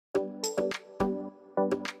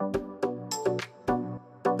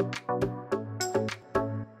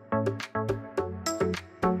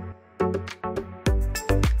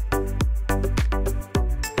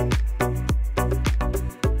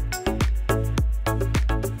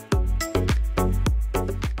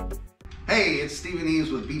Hey, it's Stephen Eves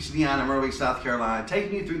with Beach Neon in Myrtle, South Carolina,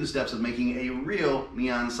 taking you through the steps of making a real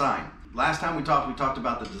neon sign. Last time we talked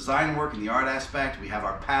about the design work and the art aspect. We have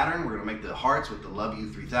our pattern. We're going to make the hearts with the Love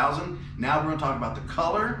You 3000. Now we're going to talk about the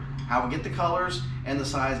color, how we get the colors, and the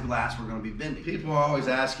size glass we're going to be bending. People are always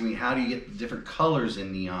asking me, how do you get the different colors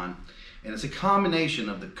in neon? And it's a combination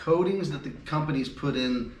of the coatings that the companies put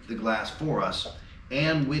in the glass for us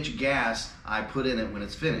and which gas I put in it when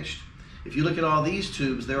it's finished. If you look at all these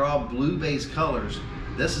tubes, they're all blue-based colors.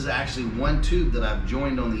 This is actually one tube that I've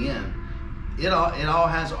joined on the end. It all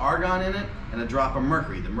has argon in it and a drop of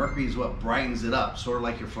mercury. The mercury is what brightens it up, sort of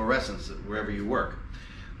like your fluorescence wherever you work.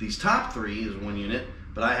 These top three is one unit,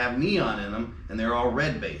 but I have neon in them, and they're all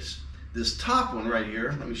red base. This top one right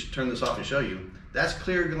here, let me turn this off and show you, that's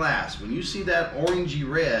clear glass. When you see that orangey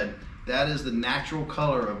red, that is the natural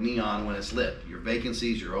color of neon when it's lit. Your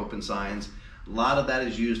vacancies, your open signs, a lot of that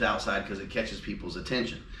is used outside because it catches people's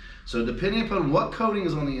attention. So depending upon what coating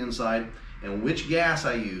is on the inside and which gas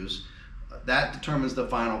I use, that determines the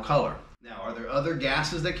final color. Now, are there other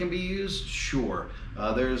gases that can be used? Sure.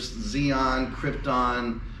 There's xenon,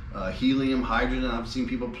 krypton, helium, hydrogen. I've seen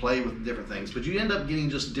people play with different things, but you end up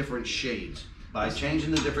getting just different shades. By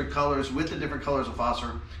changing the different colors with the different colors of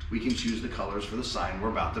phosphor, we can choose the colors for the sign we're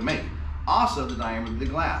about to make. Also, the diameter of the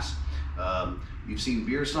glass. You've seen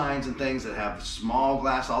beer signs and things that have small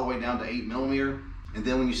glass all the way down to 8 millimeter. And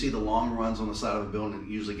then when you see the long runs on the side of the building, it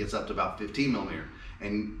usually gets up to about 15 millimeter.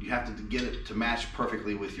 And you have to get it to match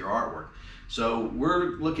perfectly with your artwork. So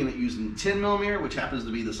we're looking at using 10 millimeter, which happens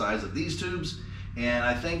to be the size of these tubes. And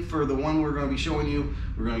I think for the one we're going to be showing you,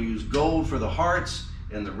 we're going to use gold for the hearts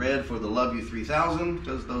and the red for the Love You 3000,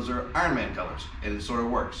 because those are Iron Man colors, and it sort of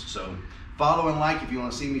works. So follow and like if you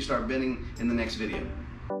want to see me start bending in the next video.